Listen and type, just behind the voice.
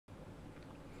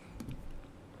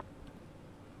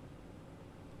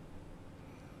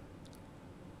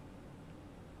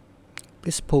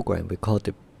this program we call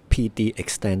the PD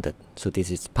extended. So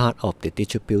this is part of the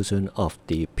distribution of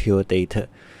the pure data.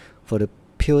 For the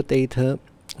pure data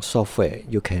software,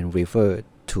 you can refer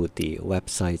to the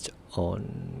website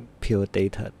on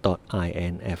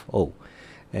puredata.info.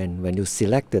 And when you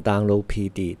select the download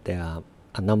PD, there are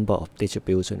a number of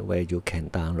distributions where you can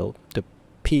download. The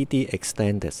PD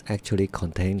extended actually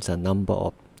contains a number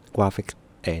of graphics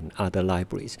and other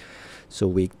libraries. So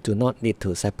we do not need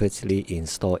to separately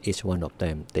install each one of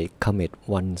them. They come with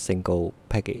one single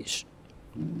package.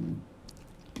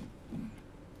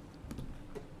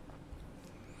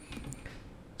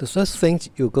 The first thing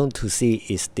you're going to see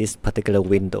is this particular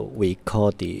window we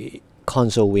call the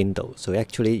console window. So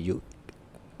actually you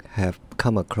have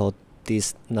come across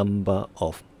this number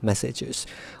of messages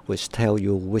which tell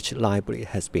you which library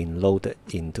has been loaded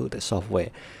into the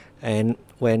software. And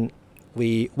when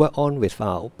we work on with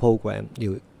our program,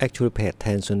 you actually pay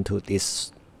attention to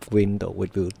this window,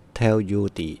 which will tell you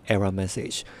the error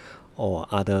message or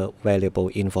other valuable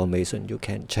information you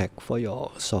can check for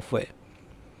your software.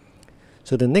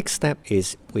 So the next step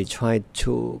is we try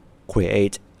to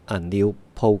create a new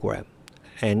program.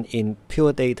 And in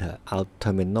Pure Data, our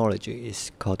terminology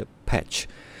is called a patch.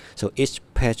 So each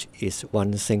patch is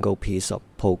one single piece of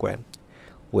program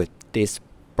with this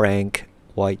blank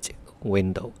white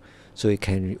window. So you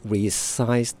can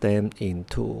resize them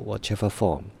into whichever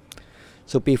form.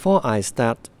 So before I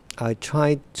start, I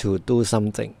try to do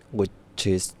something which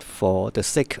is for the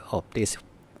sake of this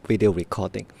video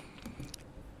recording.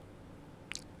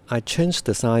 I change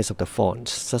the size of the font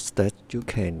such that you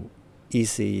can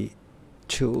easily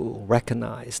to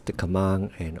recognize the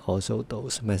command and also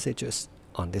those messages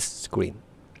on this screen.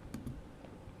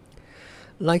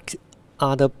 Like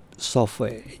other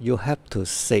software, you have to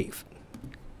save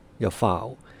your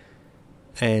file,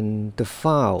 and the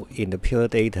file in the Pure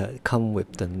Data come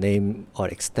with the name or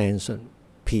extension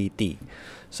PD.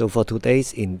 So for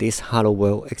today's in this Hello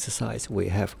World exercise, we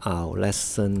have our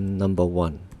lesson number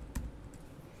 1.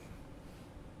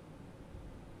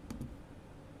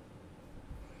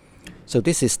 So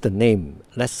this is the name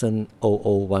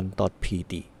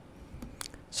lesson001.pd.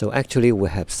 So actually we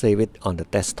have saved it on the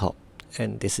desktop,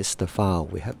 and this is the file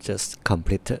we have just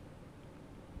completed.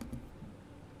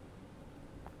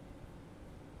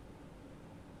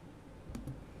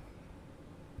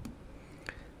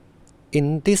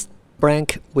 In this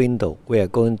blank window, we are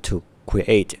going to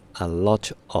create a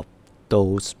lot of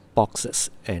those boxes,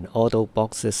 and all those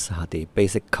boxes are the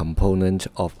basic component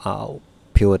of our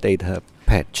Pure Data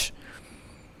patch.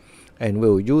 And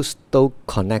we'll use those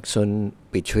connections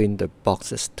between the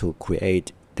boxes to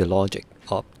create the logic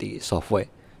of the software.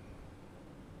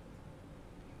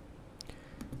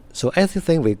 So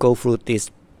everything we go through this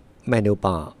menu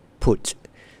bar put.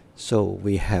 So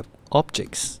we have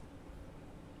objects.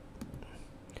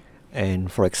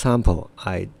 And for example,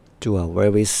 I do a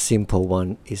very simple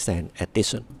one, is an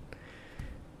addition.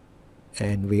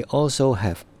 And we also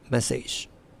have message.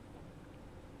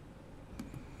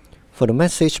 For the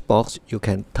message box, you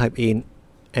can type in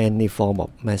any form of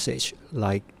message,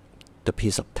 like the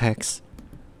piece of text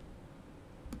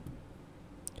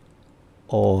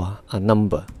or a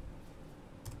number.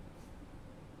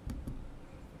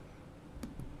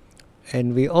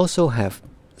 And we also have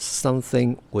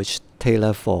something which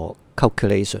tailor for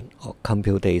calculation or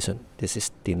computation. This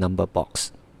is the number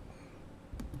box.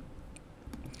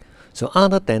 So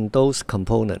other than those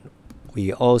components,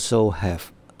 we also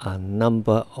have a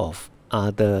number of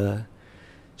other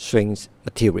strings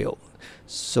material.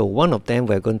 So one of them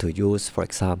we're going to use, for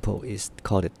example, is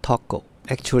called a toggle.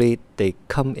 Actually, they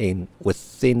come in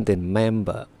within the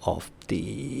member of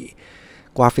the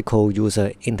graphical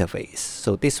user interface.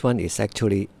 So this one is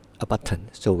actually a button.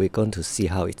 So we're going to see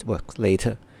how it works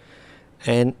later.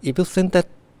 And if you think that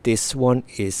this one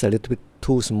is a little bit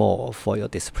too small for your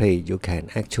display, you can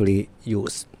actually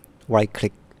use right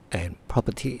click and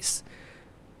properties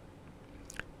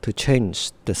to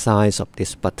change the size of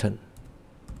this button.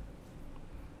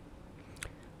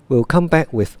 We'll come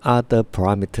back with other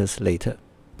parameters later.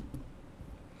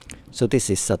 So this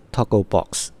is a toggle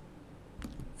box,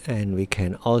 and we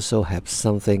can also have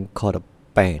something called a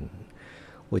band,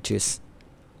 which is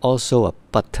also a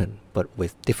button but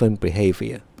with different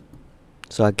behavior.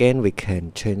 So again, we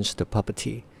can change the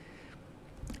property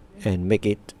and make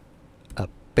it a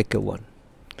bigger one,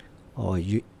 or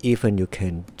you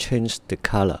can change the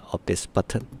color of this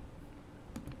button.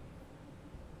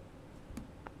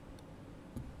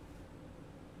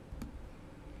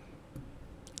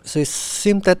 So it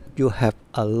seems that you have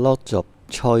a lot of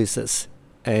choices,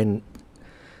 and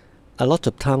a lot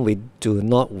of time we do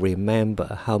not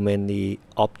remember how many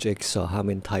objects or how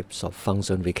many types of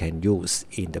functions we can use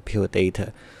in the pure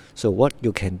data. So what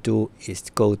you can do is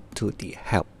go to the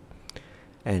help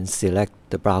and select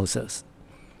the browsers.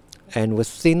 And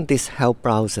within this help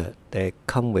browser, they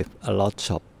come with a lot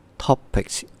of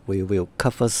topics. We will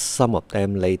cover some of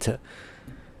them later.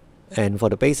 And for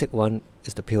the basic one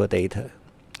is the pure data,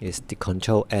 is the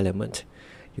control element.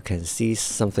 You can see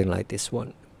something like this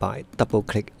one by double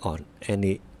click on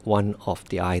any one of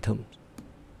the items.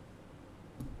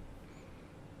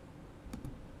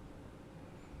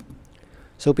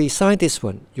 So beside this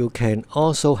one, you can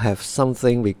also have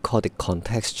something we call the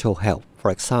contextual help. For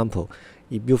example,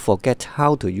 if you forget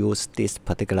how to use these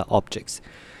particular objects,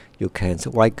 you can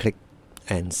right click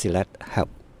and select help.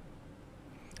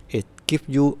 It gives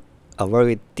you a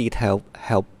very detailed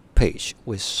help page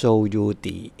which show you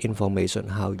the information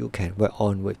how you can work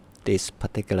on with these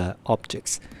particular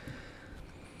objects.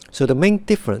 So the main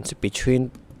difference between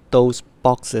those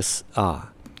boxes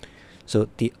are, so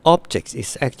the object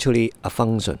is actually a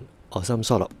function or some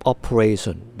sort of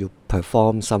operation. You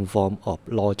perform some form of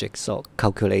logic or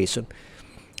calculation,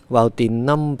 while the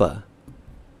number,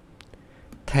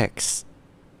 text,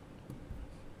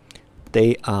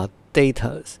 they are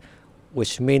data,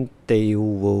 which means they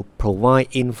will provide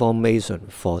information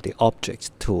for the objects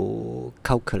to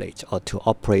calculate or to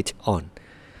operate on.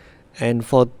 And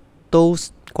for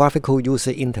those graphical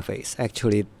user interface,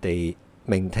 actually they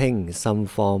maintain some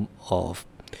form of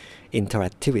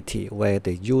interactivity where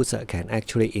the user can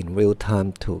actually in real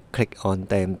time to click on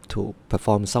them to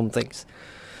perform some things.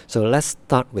 So let's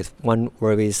start with one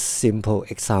very simple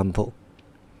example.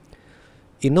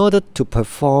 In order to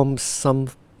perform some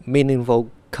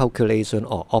meaningful calculation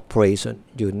or operation,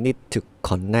 you need to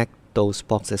connect those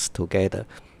boxes together.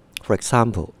 For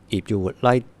example, if you would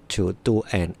like to do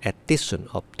an addition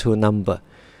of two numbers,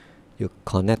 you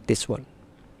connect this one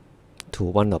to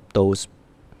one of those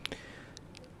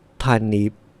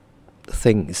tiny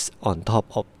things on top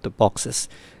of the boxes,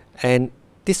 and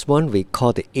this one we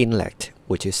call the inlet,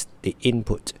 which is the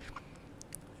input.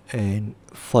 And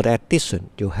for the addition,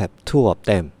 you have two of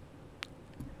them.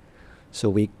 So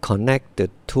we connect the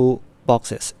two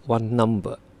boxes, one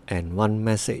number and one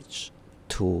message,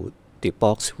 to the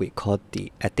box we call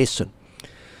the addition.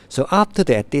 So after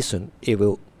the addition, it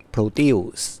will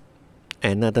produce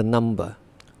another number,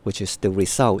 which is the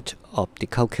result of the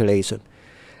calculation.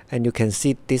 And you can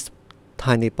see these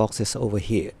tiny boxes over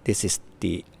here. This is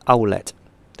the outlet,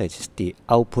 that is the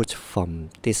output from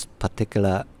this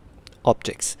particular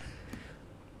objects.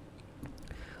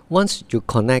 Once you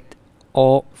connect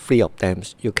all three of them,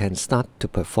 you can start to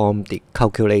perform the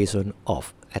calculation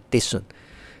of addition.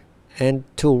 And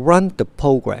to run the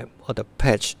program or the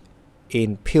patch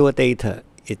in pure data,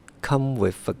 it comes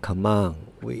with a command.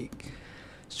 We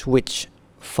switch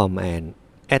from an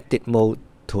edit mode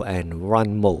to an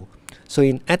run mode. So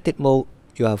in edit mode,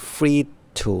 you are free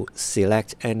to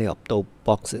select any of those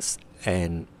boxes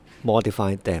and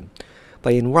modify them.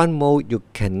 But in run mode, you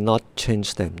cannot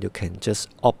change them. You can just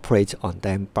operate on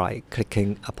them by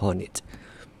clicking upon it.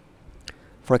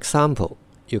 For example,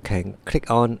 you can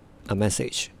click on a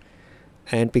message.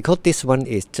 And because this one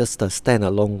is just a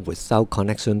standalone without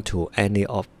connection to any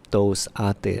of those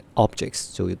other objects,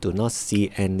 so you do not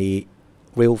see any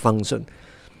real function.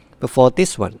 But for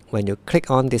this one, when you click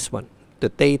on this one, the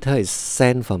data is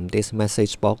sent from this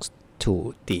message box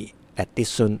to the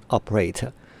addition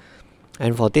operator.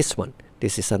 And for this one,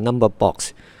 this is a number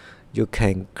box. You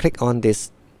can click on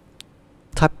this,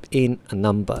 type in a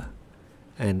number,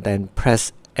 and then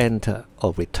press enter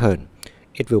or return.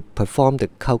 It will perform the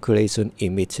calculation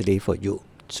immediately for you.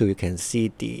 So you can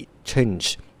see the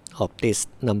change of this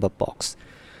number box.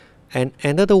 And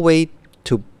another way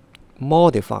to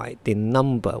modify the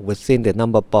number within the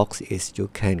number box is you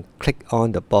can click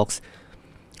on the box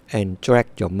and drag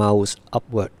your mouse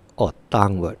upward or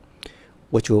downward,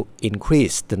 which will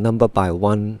increase the number by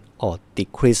 1 or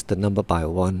decrease the number by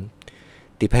 1,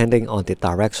 depending on the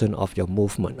direction of your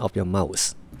movement of your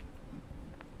mouse.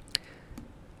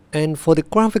 And for the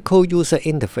graphical user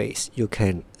interface, you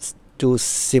can do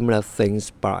similar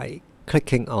things by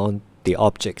clicking on the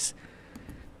objects.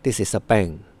 This is a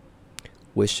bank,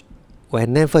 which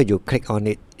whenever you click on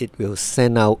it, it will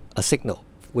send out a signal.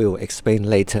 We will explain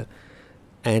later.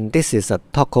 And this is a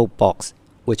toggle box,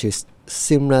 which is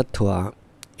similar to an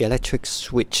electric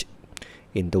switch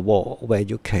in the wall, where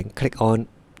you can click on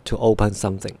to open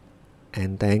something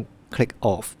and then click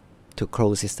off to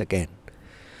close it again.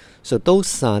 So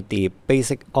those are the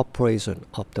basic operation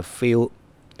of the few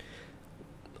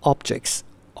objects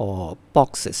or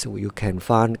boxes you can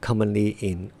find commonly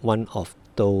in one of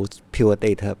those pure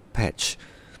data patch.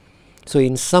 So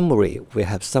in summary, we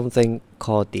have something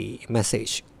called the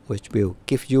message, which will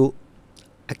give you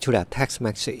actually a text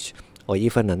message or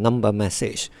even a number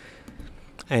message.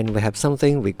 And we have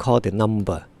something we call the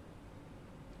number,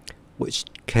 which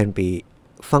can be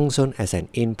function as an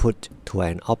input to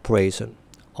an operation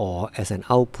or as an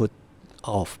output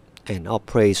of an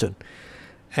operation.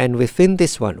 And within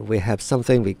this one, we have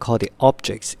something we call the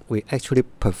objects. We actually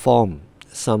perform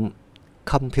some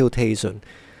computation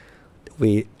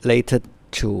related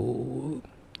to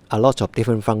a lot of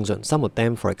different functions. Some of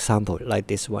them, for example, like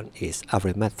this one, is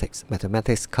arithmetics,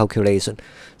 mathematics calculation.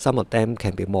 Some of them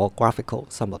can be more graphical.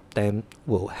 Some of them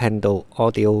will handle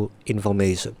audio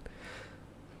information.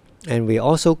 And we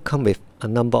also come with a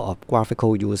number of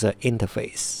graphical user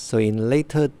interface. So in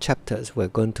later chapters, we're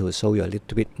going to show you a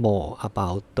little bit more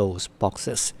about those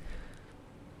boxes.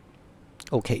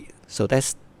 Okay, so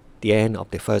that's the end of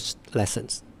the first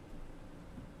lessons.